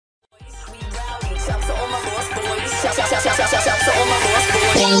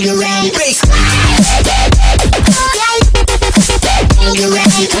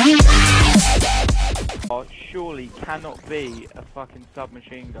Surely cannot be a fucking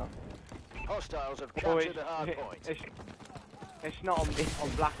submachine gun. Hostiles have captured the hard point. It's not on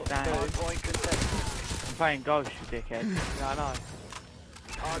black or Hard point contested. I'm playing Ghost, you dickhead. Yeah, I know.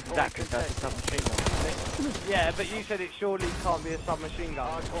 Hard point Exactly, that's a contested. submachine gun. Yeah, but you said it surely can't be a submachine gun.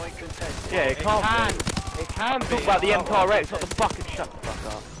 Hard point contested. Yeah, it can't be. It can be. Talk about the MKRX, not the fucking shut the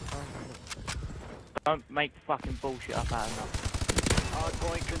fuck up. Don't make fucking bullshit up out of nothing. Hard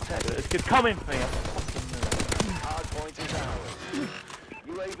point contested. It's good coming for me. Hard point is ours.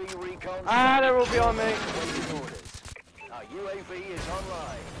 UAV recon. They're all behind me. Waiting orders. Our UAV is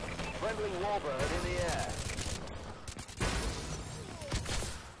online. Friendly warbird in the air.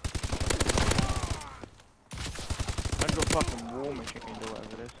 I've got fucking war machine or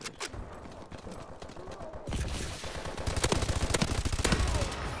whatever this is.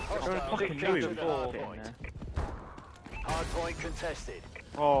 There's a fucking new hard in point. there. Hard point contested.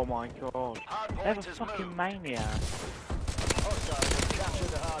 Oh my god. Hard They're point a is fucking moved. maniac. Hostiles have captured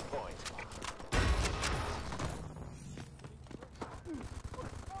the hard point.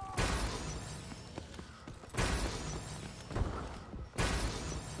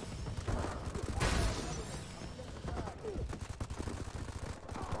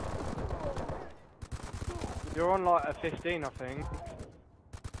 You're on like a 15, I think.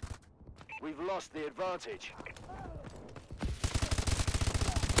 We've lost the advantage.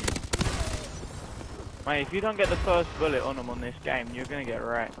 Mate, if you don't get the first bullet on them on this game, you're gonna get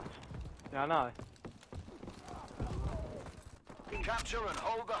wrecked. Yeah, I know. Capture and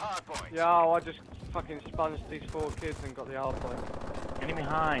hold the hard point. Yeah, I just fucking sponged these 4 kids and got the hard point. Enemy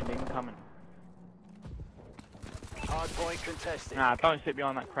behind, incoming. Hard point contested. Nah, don't sit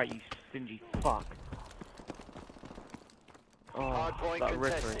behind that crate, you stingy fuck. Oh, Hard point that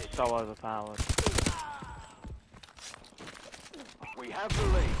Ripper is contested. so overpowered. We have the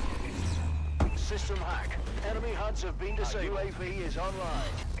lead. System hack. Enemy HUDs have been disabled. UAV is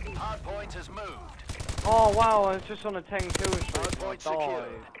online. Hard point has moved. Oh wow, I was just on a 10 kill streak. Hard and I point died.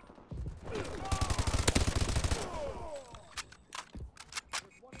 secured.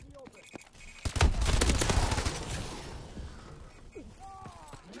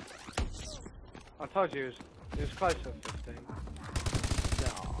 I told you it was close to 15.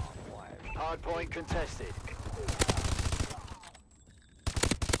 Hard point contested.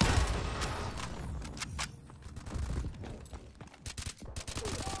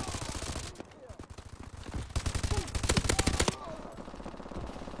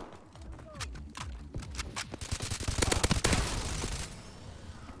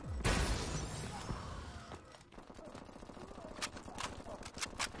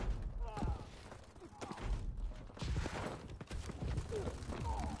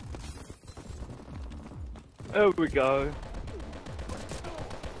 There we go.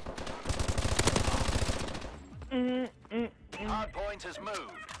 Hard point has moved.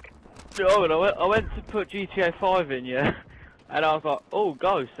 Oh, and I went to put GTA 5 in, yeah, and I was like, oh,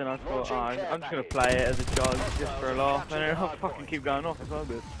 Ghost, and I thought, oh, I'm just gonna play it as a joke, just for a laugh, and then I'll fucking keep going off, it's all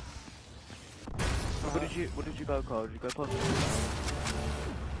good. What did you go, Carl? Did you go positive?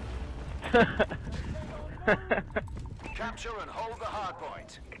 Capture and hold the hard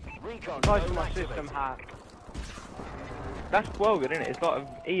point. Recon Close to zone my activated. system hack. That's well good, isn't it? It's like an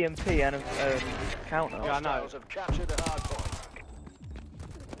EMP and a counter. Yeah, I know. Hostiles have captured the hard point.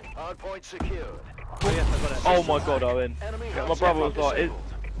 Hard point secured. Oh yes, I got it. Oh my god, Owen. Enemy My HUDs brother have was like,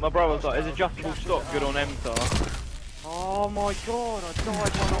 disabled. is adjustable stock good on MSAR? Oh my god, I died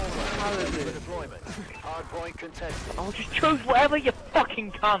one off the Ready for paladin. deployment. Hard point contested. Oh, just choose whatever, you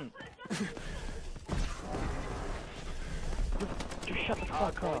fucking cunt! Just shut the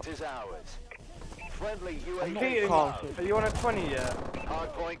Hard fuck up. point is ours. Friendly I'm not UAV. casting. Are you on a 20 yet?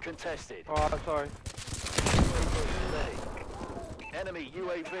 Hard point contested. Alright, sorry. Ready. Enemy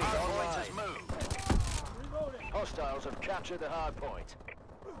UAV hard point has moved. Hostiles have captured the hard point.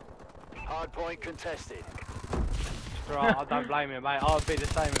 Hard point contested. Right, I don't blame you, mate. I'd be the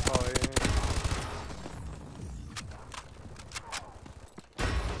same if I were you.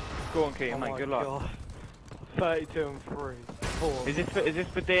 Go on, Keaton, mate, my good luck. God. 32 and 3. 4. Is this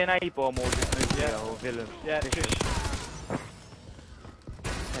for DNA bomb or just nuclear Yeah. or villain? Yeah, just...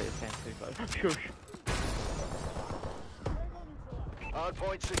 Take this game too close. Shush. Hard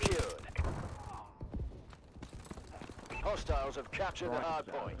point secured. Hostiles have captured the hard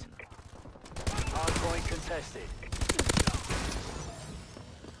point. Hard point contested.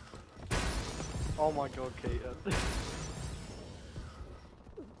 Oh my god, Keaton.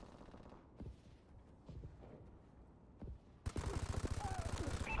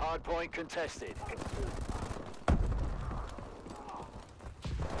 Hardpoint contested.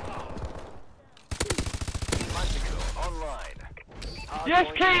 Bicycle online. Yes,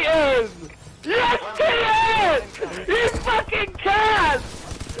 Hardpoint K.E.M! Yes, K.E.M! You fucking can!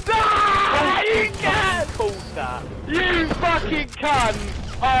 Ah, you can! Called that. You fucking can!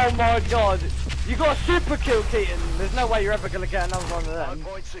 Oh my god! You got a super kill, Keaton. There's no way you're ever gonna get another one of them.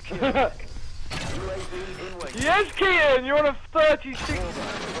 Hardpoint secured. UAV in waiting. Yes, Keaton! You're on a 36.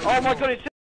 Oh my god, it's